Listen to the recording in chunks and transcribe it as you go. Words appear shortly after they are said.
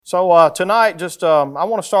So tonight, I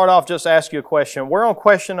want to start off just ask you a question. We're on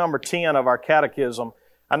question number 10 of our catechism.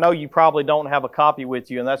 I know you probably don't have a copy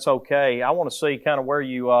with you, and that's okay. I want to see kind of where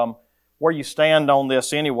you stand on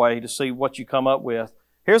this anyway to see what you come up with.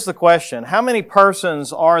 Here's the question. How many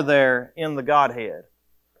persons are there in the Godhead?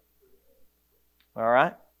 All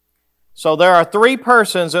right. So there are 3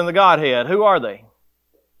 persons in the Godhead. Who are they?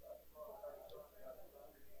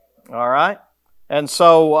 All right. And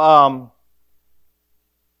so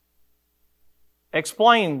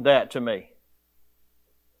explain that to me.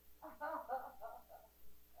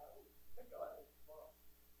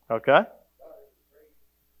 Okay.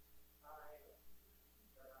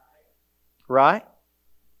 Right.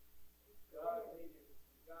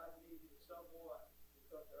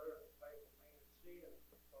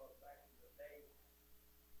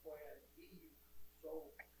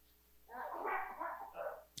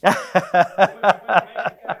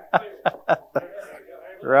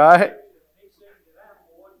 Right.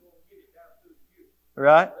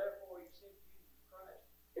 Right.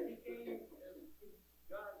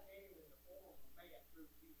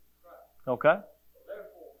 Okay.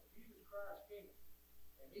 Therefore, Jesus Christ came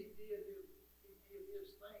and He did His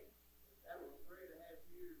thing. That was 3.5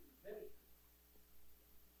 years of ministry.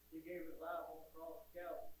 He gave His life on the cross of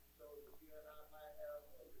Calvary so that you and I might have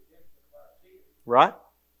a redemption of our sins. Right.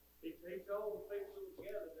 He told the people who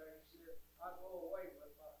gathered there, He said, I go away,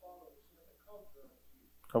 but my Father will send a comforter unto you.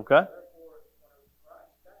 Okay. Therefore, when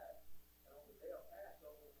Christ died, and on the day of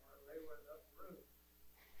Passover, when they were in the upper room,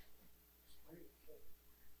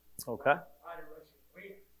 Okay. mighty rushing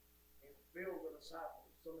wind, and filled the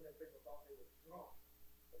disciples. Some of them people thought they were drunk,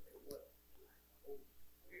 but they weren't. Holy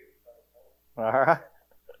Spirit fell upon them. All right.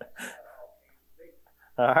 That all came to be.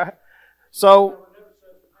 All right. So, Never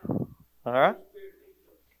said to man, all right. the Spirit leads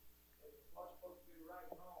us. It's what's supposed to be right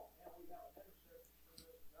and wrong. Now we have an intercessor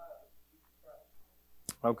between us and God, Jesus Christ.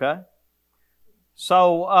 Okay.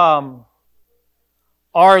 So,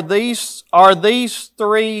 are these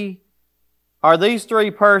three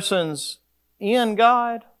persons in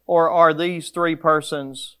God, or are these 3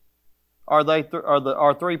 persons? Are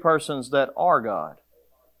 3 persons that are God?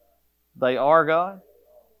 They are God.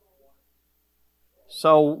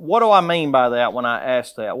 So, what do I mean by that when I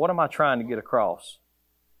ask that? What am I trying to get across?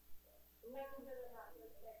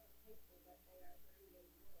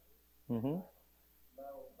 Mm-hmm.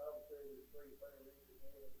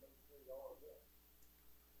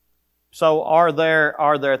 So are there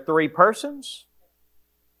 3 persons?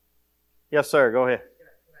 Yes, sir. Go ahead.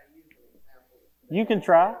 You can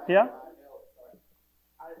try. Yeah.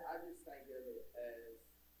 I just think of it as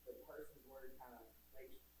the person's word kind of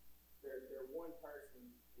makes they're one person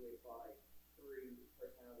with like 3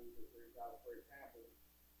 personalities or 3 gods. For example,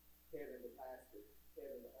 Kevin the pastor,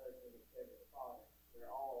 Kevin the husband, and Kevin the father. They're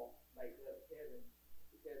all make up Kevin.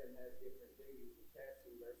 Kevin has different duties of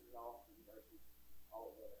chastity versus Austin versus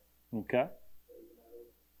all of us. Okay.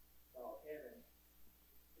 So, Kevin.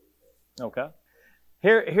 Okay.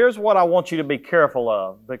 Here's what I want you to be careful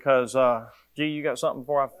of, because G, you got something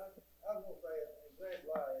before I? I was going to say, exactly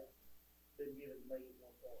why it didn't give it to me at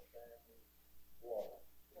one point in time was water.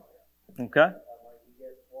 Okay. You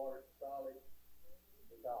get water solid,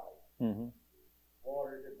 the God. Mm-hmm.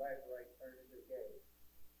 Water that evaporates, turns into gas.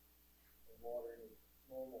 And water in its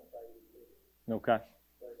normal state is liquid. Okay.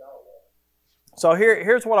 So it's all water. So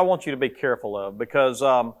here's what I want you to be careful of, because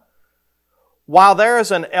while there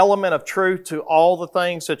is an element of truth to all the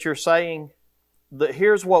things that you're saying,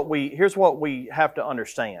 here's what we have to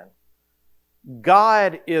understand.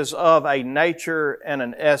 God is of a nature and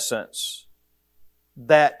an essence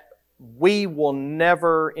that we will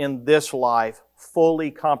never in this life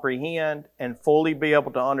fully comprehend and fully be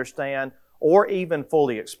able to understand or even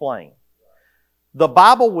fully explain. The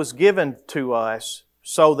Bible was given to us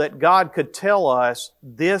so that God could tell us,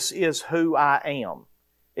 this is who I am.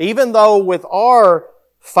 Even though with our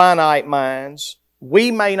finite minds, we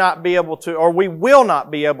may not be able to, or we will not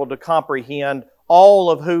be able to comprehend all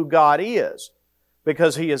of who God is.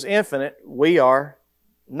 Because He is infinite, we are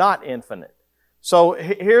not infinite. So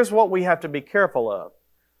here's what we have to be careful of.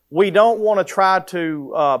 We don't want to try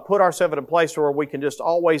to put ourselves in a place where we can just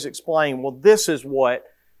always explain, well, this is what.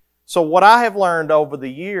 So what I have learned over the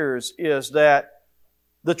years is that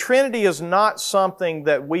the Trinity is not something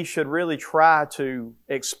that we should really try to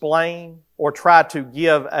explain or try to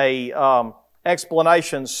give a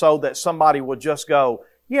explanation so that somebody would just go,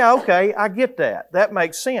 yeah, okay, I get that. That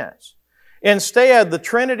makes sense. Instead, the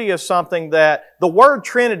Trinity is something that the word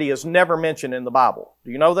Trinity is never mentioned in the Bible.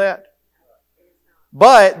 Do you know that?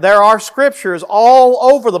 But there are scriptures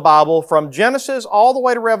all over the Bible from Genesis all the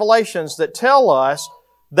way to Revelations that tell us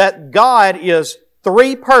that God is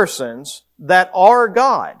three persons that are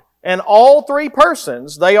God. And all three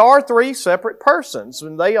persons, they are three separate persons,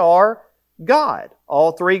 and they are God.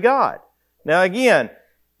 All three God. Now again,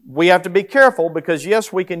 we have to be careful because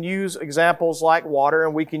yes, we can use examples like water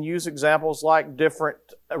and we can use examples like different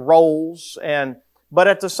roles, but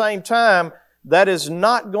at the same time, that is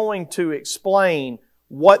not going to explain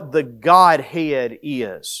what the Godhead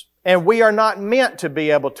is. And we are not meant to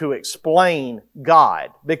be able to explain God.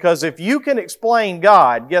 Because if you can explain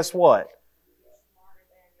God, guess what?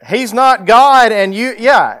 He's not God and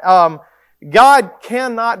God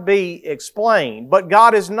cannot be explained. But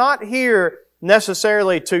God is not here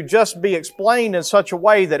necessarily to just be explained in such a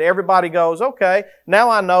way that everybody goes, okay,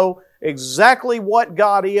 now I know exactly what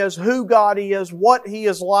God is, who God is, what He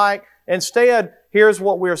is like. Instead, here's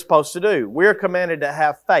what we're supposed to do. We're commanded to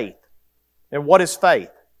have faith. And what is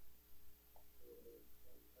faith?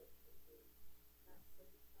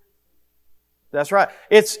 That's right.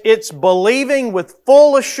 It's believing with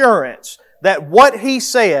full assurance that what He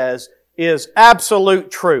says is absolute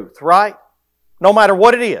truth, right? No matter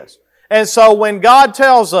what it is. And so when God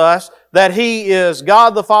tells us that He is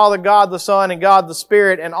God the Father, God the Son, and God the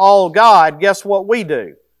Spirit, and all God, guess what we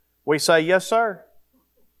do? We say, yes, sir.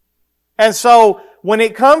 And so when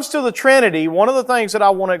it comes to the Trinity, one of the things that I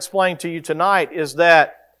want to explain to you tonight is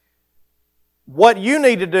that what you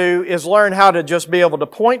need to do is learn how to just be able to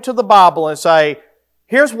point to the Bible and say,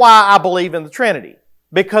 here's why I believe in the Trinity.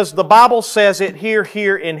 Because the Bible says it here,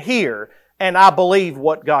 here, and here, and I believe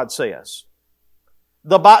what God says.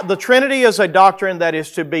 The Trinity is a doctrine that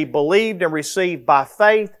is to be believed and received by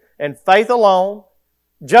faith and faith alone,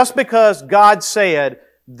 just because God said,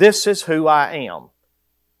 this is who I am.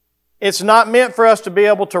 It's not meant for us to be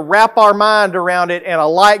able to wrap our mind around it and a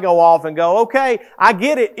light go off and go, okay, I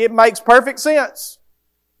get it. It makes perfect sense.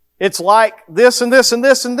 It's like this and this and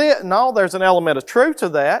this and this. No, there's an element of truth to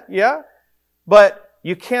that, yeah. But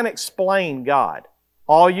you can't explain God.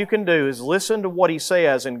 All you can do is listen to what He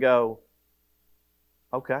says and go,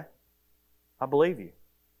 okay, I believe you.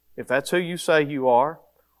 If that's who you say you are,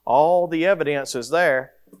 all the evidence is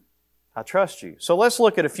there. I trust you. So let's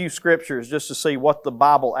look at a few scriptures just to see what the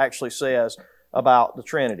Bible actually says about the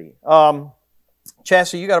Trinity.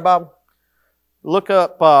 Chassie, you got a Bible? Look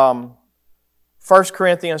up 1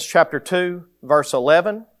 Corinthians chapter 2, verse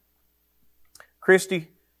 11. Christy,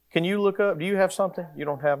 can you look up? Do you have something? You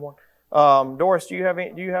don't have one. Doris, do you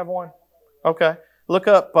have one? Okay. Look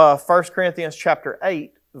up 1 Corinthians chapter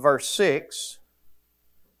 8, verse 6.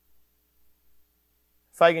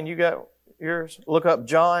 Fagan, you got yours? Look up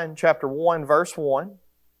John chapter 1, verse 1.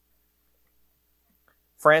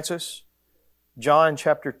 Francis, John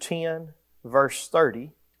chapter 10, verse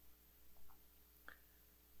 30.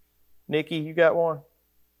 Nikki, you got one?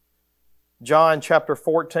 John chapter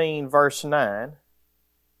 14, verse 9.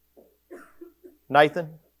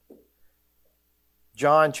 Nathan,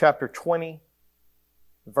 John chapter 20,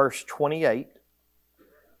 verse 28.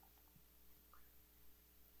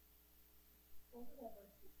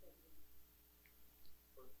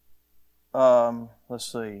 Let's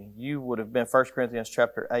see. You would have been 1 Corinthians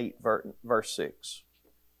chapter 8, verse 6.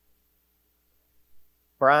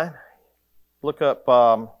 Brian, look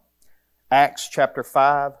up Acts chapter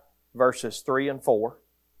 5, verses 3 and 4.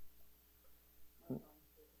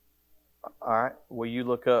 All right. Will you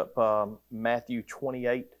look up Matthew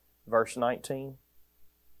 28, verse 19?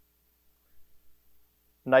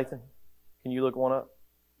 Nathan, can you look one up?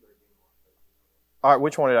 All right.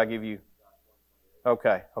 Which one did I give you?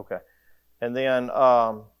 Okay. And then,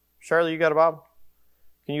 Shirley, you got a Bible?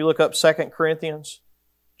 Can you look up 2 Corinthians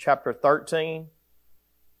chapter 13,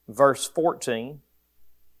 verse 14?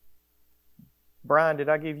 Brian, did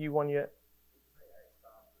I give you one yet?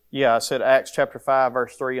 Yeah, I said Acts chapter 5,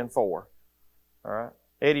 verse 3 and 4. All right.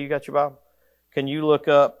 Eddie, you got your Bible? Can you look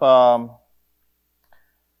up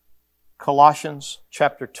Colossians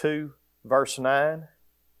chapter 2, verse 9?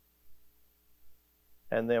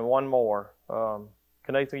 And then one more.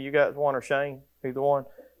 Kanatha, you got one, or Shane? Either one.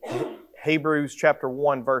 Hebrews chapter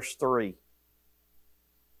 1, verse 3.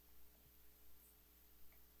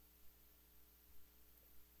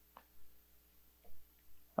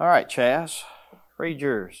 All right, Chas, read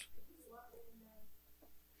yours.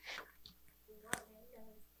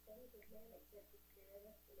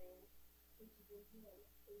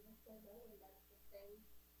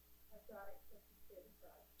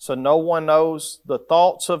 So no one knows the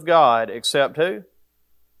thoughts of God except who?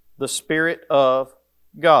 The Spirit of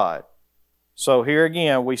God. So here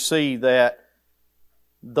again we see that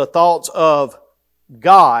the thoughts of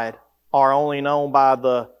God are only known by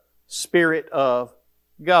the Spirit of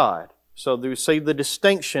God. So you see the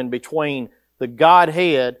distinction between the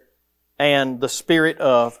Godhead and the Spirit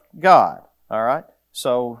of God. All right?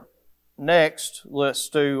 So next, let's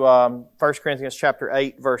do 1 Corinthians chapter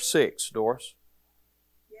 8, verse 6. Doris?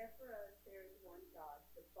 Yet for us there is one God,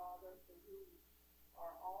 the Father, from whom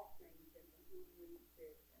are all things, and from whom we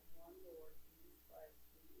exist, and one Lord, Jesus Christ,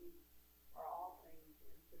 from whom are all things,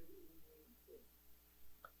 and through whom we exist.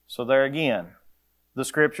 So there again, the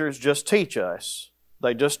Scriptures just teach us.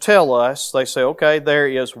 They just tell us, they say, okay, there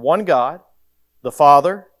is one God, the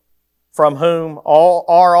Father, from whom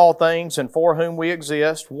are all things and for whom we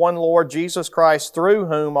exist, one Lord Jesus Christ, through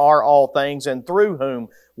whom are all things and through whom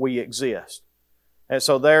we exist. And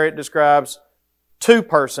so there it describes two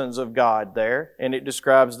persons of God there, and it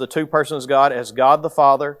describes the two persons of God as God the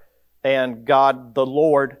Father and God the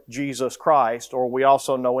Lord Jesus Christ, or we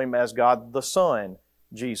also know Him as God the Son,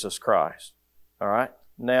 Jesus Christ. All right?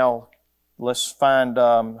 Now, let's find,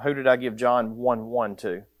 who did I give John 1:1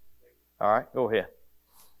 to? All right, go ahead.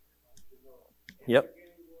 Yep.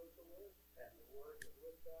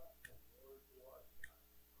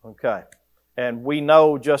 Okay. And we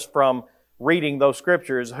know just from reading those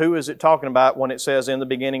Scriptures, who is it talking about when it says in the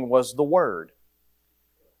beginning was the Word?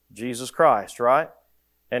 Jesus Christ, right?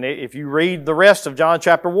 And if you read the rest of John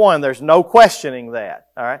chapter 1, there's no questioning that.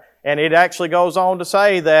 All right? And it actually goes on to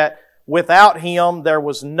say that without Him, there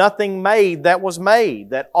was nothing made that was made.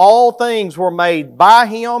 That all things were made by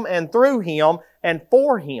Him and through Him and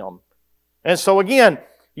for Him. And so again,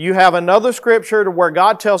 you have another Scripture to where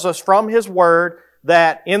God tells us from His Word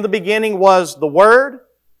that in the beginning was the Word,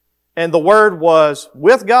 and the Word was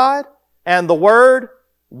with God, and the Word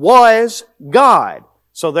was God.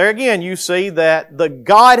 So there again, you see that the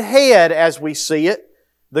Godhead, as we see it,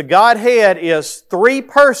 the Godhead is three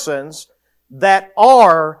persons that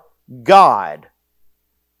are God.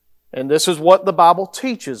 And this is what the Bible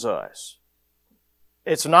teaches us.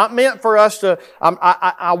 It's not meant for us to...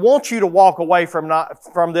 I want you to walk away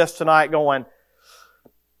from this tonight going,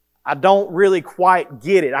 I don't really quite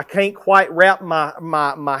get it. I can't quite wrap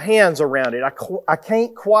my hands around it. I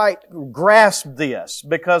can't quite grasp this,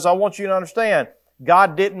 because I want you to understand,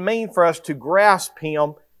 God didn't mean for us to grasp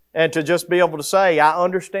Him and to just be able to say, I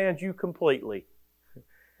understand you completely.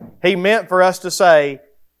 He meant for us to say,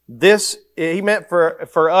 He meant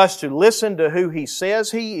for us to listen to who He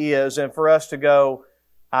says He is, and for us to go,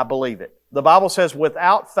 I believe it. The Bible says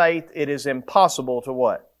without faith it is impossible to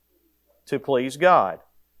what? To please God.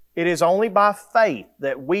 It is only by faith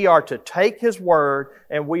that we are to take His Word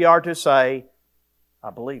and we are to say,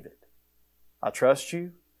 I believe it. I trust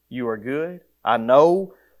you. You are good. I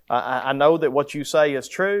know that what you say is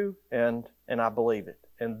true, and I believe it.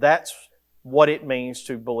 And that's what it means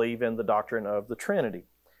to believe in the doctrine of the Trinity.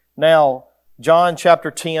 Now, John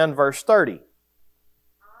chapter 10, verse 30.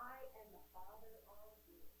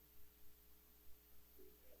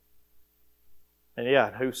 And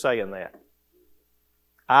yeah, who's saying that?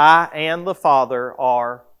 I and the Father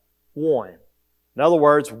are one. In other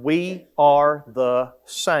words, we are the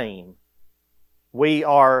same. We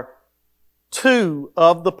are two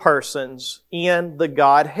of the persons in the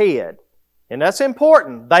Godhead. And that's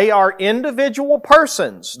important. They are individual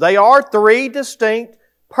persons. They are three distinct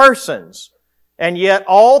persons. And yet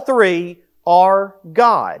all three are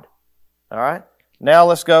God. All right? Now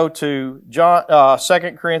let's go to 2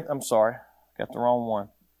 Corinthians. I'm sorry. Got the wrong one.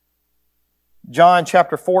 John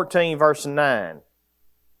chapter 14, verse 9.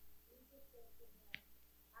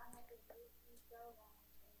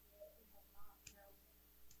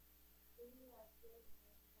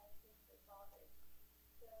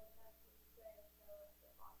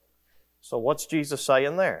 So what's Jesus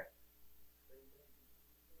saying there?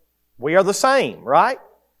 We are the same, right?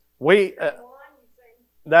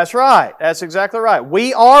 That's right. That's exactly right.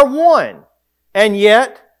 We are one. And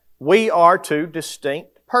yet, we are two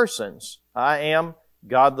distinct persons. I am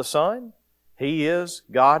God the Son. He is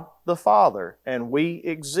God the Father. And we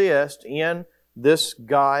exist in this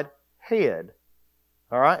Godhead.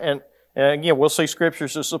 All right? And again, we'll see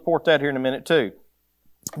Scriptures to support that here in a minute too.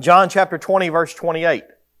 John chapter 20, verse 28.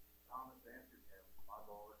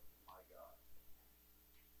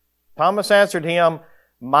 Thomas answered Him,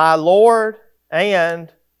 my Lord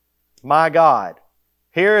and my God.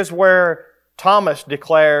 Here is where Thomas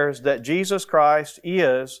declares that Jesus Christ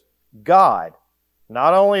is God.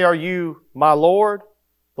 Not only are you my Lord,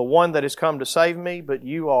 the one that has come to save me, but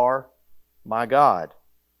you are my God.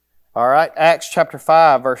 All right, Acts chapter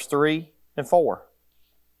 5, verse 3 and 4.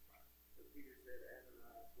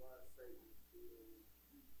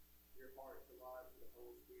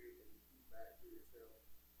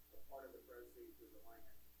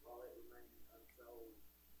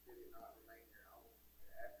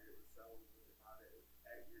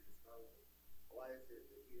 Why is it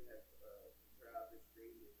that you have contrived this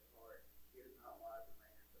deed in your heart? You have not lied to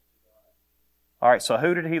man, but to God. All right, so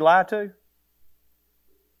who did he lie to?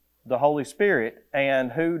 The Holy Spirit.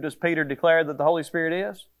 And who does Peter declare that the Holy Spirit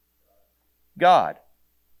is? God.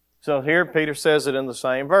 So here Peter says it in the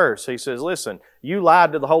same verse. He says, listen, you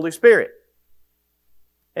lied to the Holy Spirit.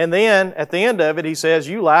 And then at the end of it, he says,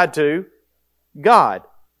 you lied to God.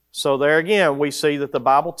 So there again, we see that the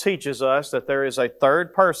Bible teaches us that there is a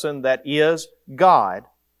third person that is God,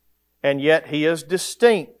 and yet He is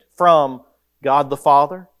distinct from God the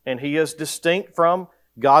Father, and He is distinct from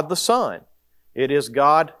God the Son. It is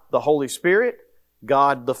God the Holy Spirit,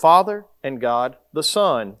 God the Father, and God the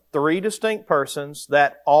Son. Three distinct persons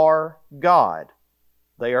that are God.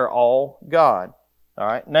 They are all God. All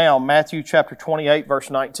right. Now, Matthew chapter 28, verse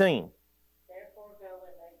 19. Therefore go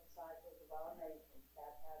and make disciples of all nations,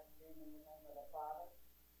 baptizing them in the name of the Father,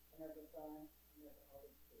 and of the Son, and of the Holy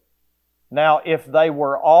Spirit. Now, if they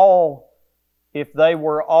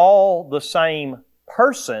were all the same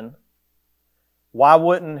person, why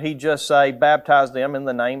wouldn't He just say, baptize them in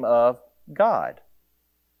the name of God?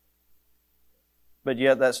 But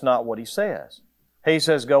yet that's not what He says. He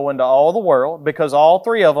says, go into all the world, because all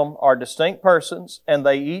three of them are distinct persons, and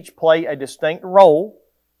they each play a distinct role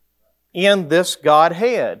in this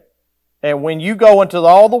Godhead. And when you go into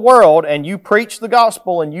all the world and you preach the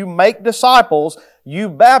gospel and you make disciples, you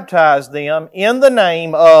baptize them in the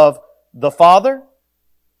name of the Father,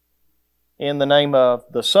 in the name of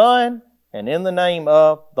the Son, and in the name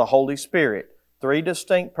of the Holy Spirit. Three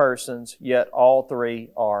distinct persons, yet all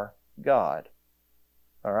three are God.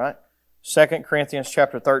 All right? 2 Corinthians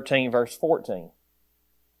chapter 13, verse 14.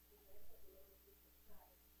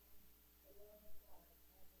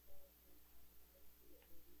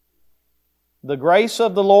 The grace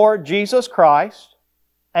of the Lord Jesus Christ,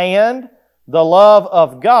 and the love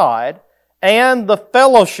of God, and the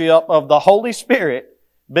fellowship of the Holy Spirit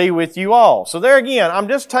be with you all. So there again, I'm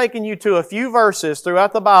just taking you to a few verses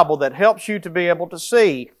throughout the Bible that helps you to be able to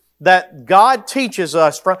see that God teaches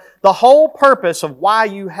us from the whole purpose of why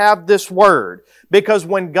you have this Word. Because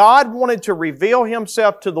when God wanted to reveal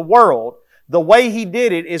Himself to the world, the way He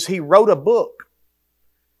did it is He wrote a book.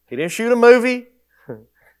 He didn't shoot a movie.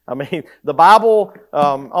 I mean, the Bible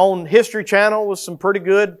on History Channel was some pretty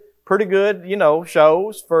good,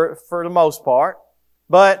 shows for the most part.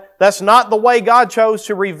 But that's not the way God chose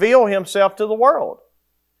to reveal Himself to the world.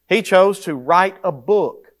 He chose to write a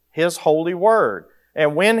book, His holy Word.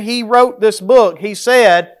 And when He wrote this book, He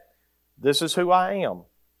said, this is who I am.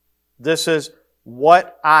 This is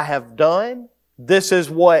what I have done. This is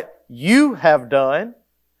what you have done.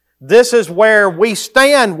 This is where we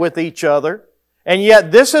stand with each other. And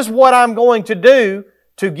yet this is what I'm going to do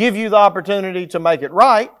to give you the opportunity to make it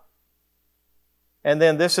right. And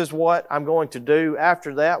then this is what I'm going to do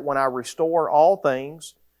after that when I restore all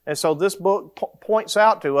things. And so this book points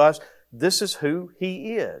out to us, this is who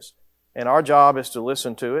He is. And our job is to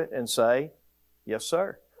listen to it and say, yes,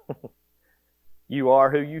 sir. You are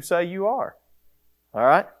who you say you are. All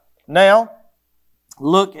right? Now,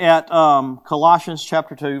 look at Colossians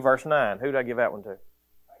chapter 2, verse 9. Who did I give that one to?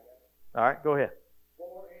 All right, go ahead.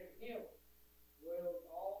 For in Him dwells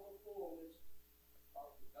all the fullness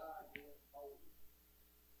of the Godhead bodily.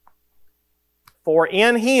 For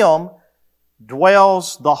in Him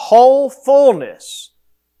dwells the whole fullness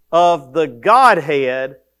of the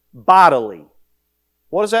Godhead bodily.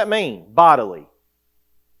 What does that mean, bodily?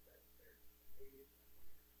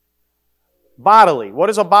 Bodily. What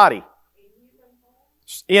is a body?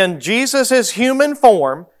 In Jesus' human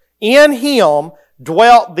form, in Him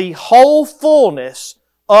dwelt the whole fullness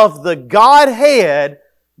of the Godhead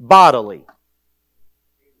bodily.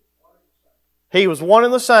 He was one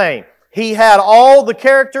and the same. He had all the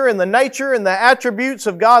character and the nature and the attributes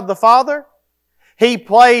of God the Father. He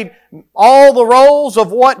played all the roles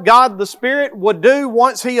of what God the Spirit would do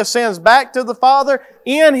once He ascends back to the Father.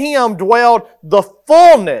 In Him dwelled the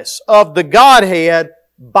fullness of the Godhead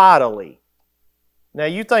bodily. Now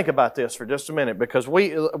you think about this for just a minute, because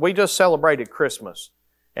we just celebrated Christmas.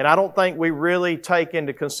 And I don't think we really take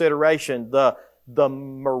into consideration the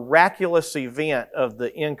miraculous event of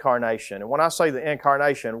the Incarnation. And when I say the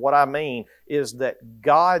Incarnation, what I mean is that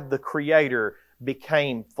God the Creator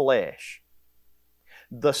became flesh.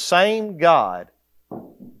 The same God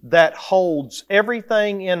that holds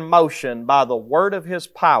everything in motion by the word of His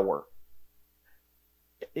power.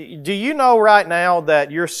 Do you know right now that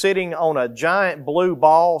you're sitting on a giant blue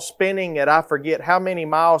ball spinning at I forget how many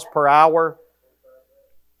miles per hour?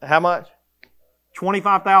 How much?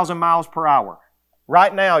 25,000 miles per hour.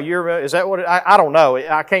 Right now, is that what I don't know.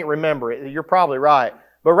 I can't remember it. You're probably right.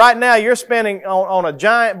 But right now you're spinning on a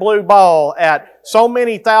giant blue ball at so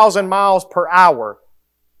many thousand miles per hour,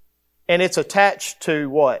 and it's attached to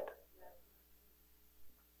what?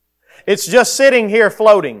 It's just sitting here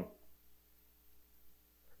floating.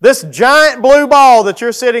 This giant blue ball that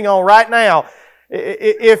you're sitting on right now,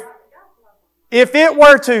 if it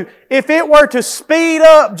were to speed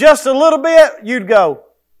up just a little bit, you'd go.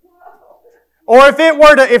 Or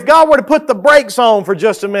if God were to put the brakes on for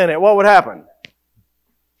just a minute, what would happen?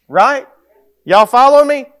 Right? Y'all follow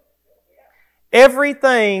me?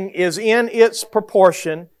 Everything is in its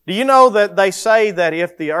proportion. Do you know that they say that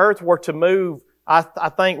if the earth were to move, I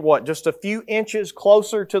think just a few inches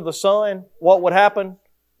closer to the sun, what would happen?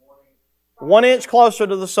 1 inch closer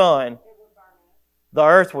to the sun, the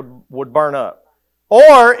earth would burn up.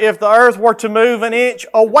 Or if the earth were to move an inch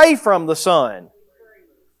away from the sun.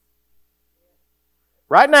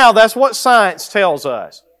 Right now, that's what science tells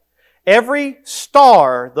us. Every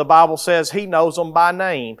star, the Bible says, He knows them by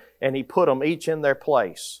name, and He put them each in their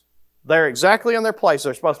place. They're exactly in their place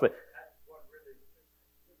they're supposed to be.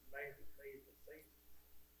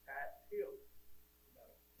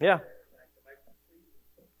 Yeah.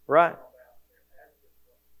 Right.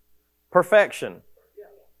 Perfection.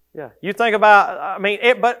 Yeah. You think about,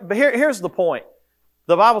 but here's the point.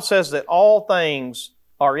 The Bible says that all things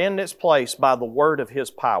are in its place by the word of His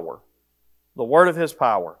power. The word of His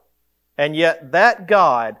power. And yet that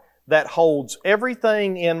God that holds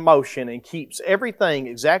everything in motion and keeps everything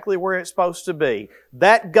exactly where it's supposed to be,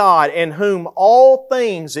 that God in whom all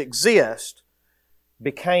things exist,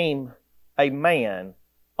 became a man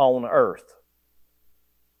on earth.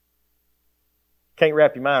 Can't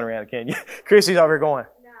wrap your mind around it, can you? Chrissy's over here going,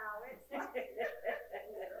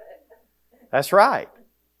 that's right.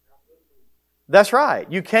 That's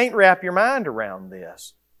right. You can't wrap your mind around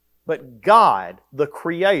this. But God, the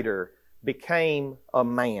Creator, became a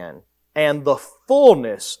man. And the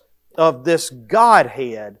fullness of this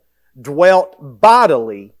Godhead dwelt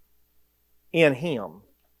bodily in Him.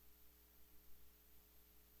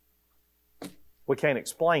 We can't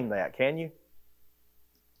explain that, can you?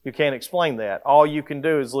 You can't explain that. All you can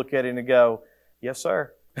do is look at it and go, yes,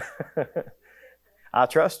 sir. I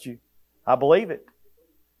trust you. I believe it.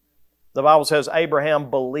 The Bible says Abraham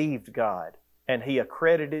believed God, and He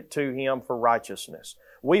accredited it to him for righteousness.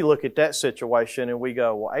 We look at that situation and we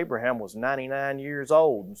go, well, Abraham was 99 years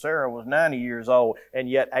old and Sarah was 90 years old, and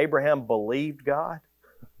yet Abraham believed God?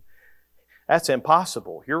 That's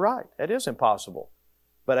impossible. You're right. That is impossible.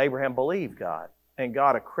 But Abraham believed God, and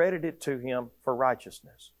God accredited it to him for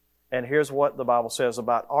righteousness. And here's what the Bible says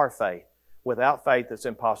about our faith. Without faith, it's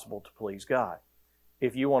impossible to please God.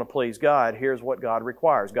 If you want to please God, here's what God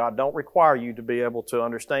requires. God don't require you to be able to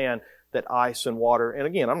understand that ice and water, and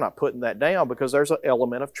again, I'm not putting that down because there's an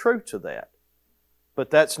element of truth to that. But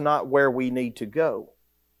that's not where we need to go.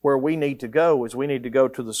 Where we need to go is we need to go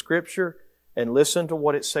to the Scripture and listen to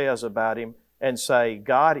what it says about Him and say,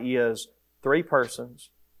 God is three persons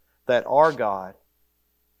that are God,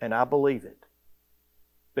 and I believe it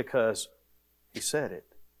because He said it.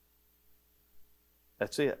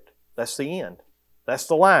 That's it. That's the end. That's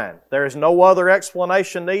the line. There is no other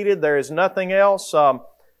explanation needed. There is nothing else.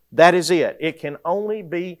 That is it. It can only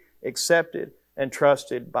be accepted and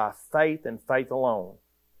trusted by faith and faith alone.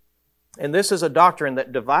 And this is a doctrine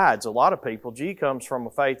that divides a lot of people. G comes from a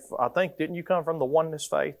faith, I think, didn't you come from the oneness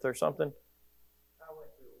faith or something?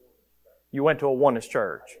 You went to a oneness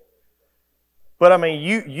church. But I mean,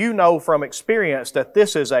 you know from experience that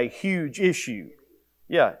this is a huge issue.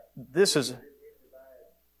 Yeah, this is...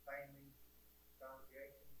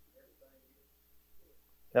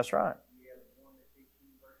 That's right.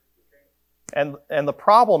 And the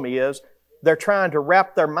problem is they're trying to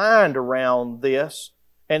wrap their mind around this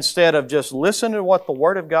instead of just listening to what the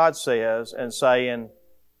Word of God says and saying,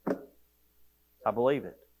 I believe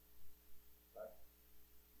it.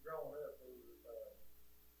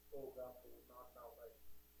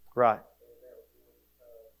 Right.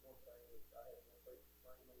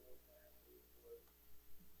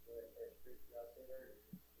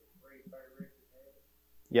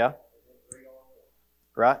 Yeah.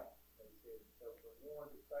 Right.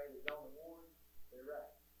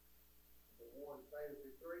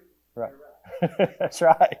 Right. That's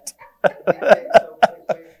right.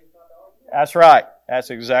 That's right. That's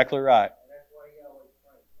exactly right.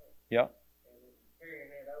 Yep.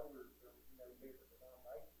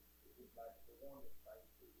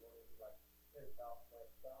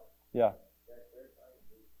 Yeah.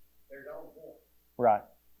 Right.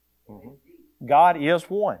 Mm-hmm. God is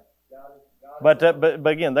one. But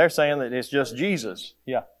again, they're saying that it's just Jesus.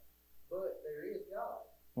 Yeah. But there is God.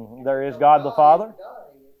 Mm-hmm. There is God the Father.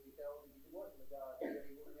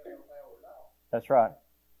 That's right.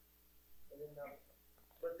 And then,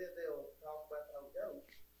 but then they'll talk about the Holy Ghost,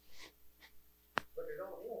 but they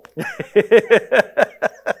don't want.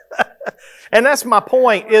 And that's my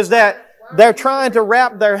point, is that they're trying to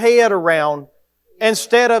wrap their head around,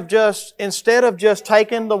 instead of just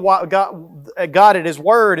taking God at His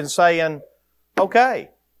word and saying,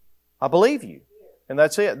 okay, I believe you. And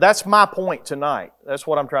that's it. That's my point tonight. That's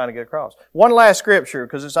what I'm trying to get across. One last scripture,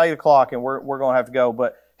 because it's 8 o'clock and we're going to have to go.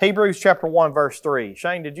 But Hebrews chapter 1, verse 3.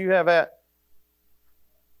 Shane, did you have that?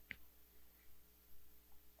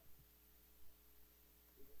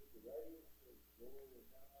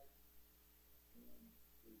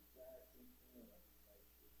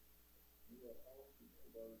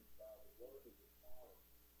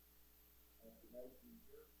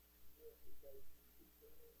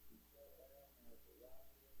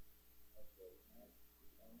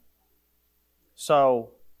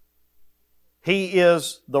 So, He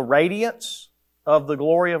is the radiance of the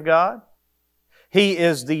glory of God. He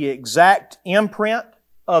is the exact imprint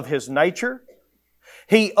of His nature.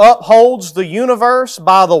 He upholds the universe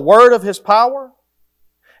by the word of His power.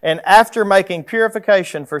 And after making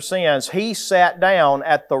purification for sins, He sat down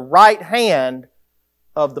at the right hand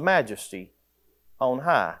of the Majesty on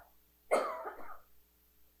high.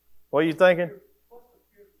 What are you thinking?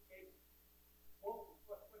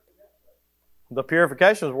 The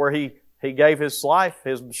purification is where He gave His life,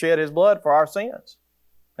 shed His blood for our sins.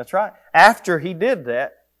 That's right. After He did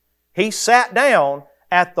that, He sat down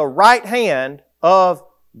at the right hand of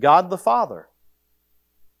God the Father.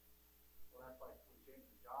 Well, that's like when James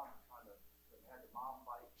and John kind of had the mom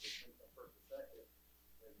fight to make that first and second,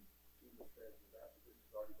 and Jesus said that this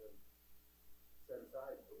has already been set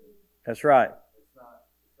aside for me. That's right. It's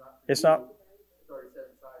not. It's already set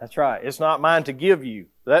aside. That's right. It's not mine to give you.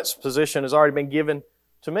 That position has already been given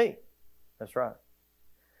to me. That's right.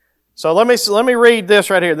 So let me read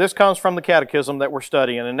this right here. This comes from the Catechism that we're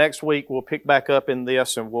studying, and next week we'll pick back up in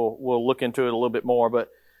this and we'll look into it a little bit more.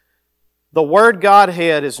 But the word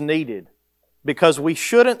Godhead is needed because we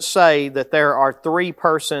shouldn't say that there are three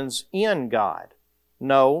persons in God.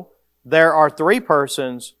 No, there are three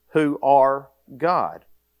persons who are God.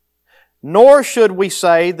 Nor should we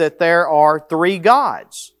say that there are three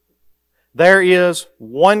gods. There is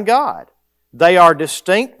one God. They are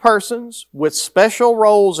distinct persons with special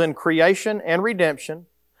roles in creation and redemption,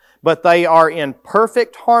 but they are in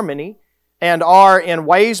perfect harmony and are, in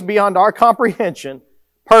ways beyond our comprehension,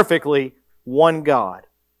 perfectly one God.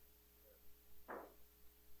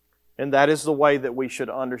 And that is the way that we should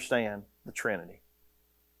understand the Trinity.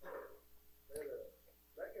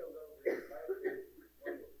 That goes over here.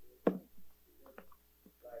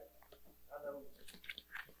 I know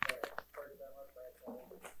first time I was back home,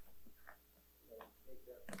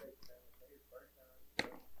 first time,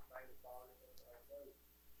 thank the Father, but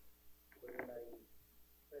when they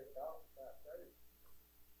picked off about church,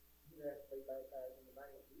 you have to be baptized in the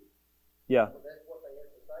name of Jesus. Yeah. So that's what they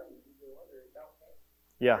have to say. You go under it, don't count.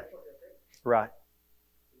 Yeah. That's what they're saying. Right.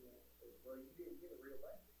 Well, you didn't get a real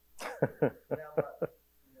baptism. Now,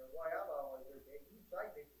 the way I've always looked at it, you say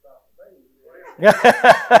this is off the food,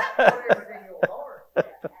 whatever's in your heart,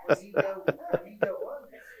 when you go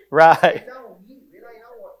under, Right. it's on you. It ain't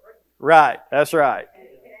on what preacher. Right. That's right.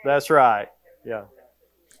 That's right. Yeah.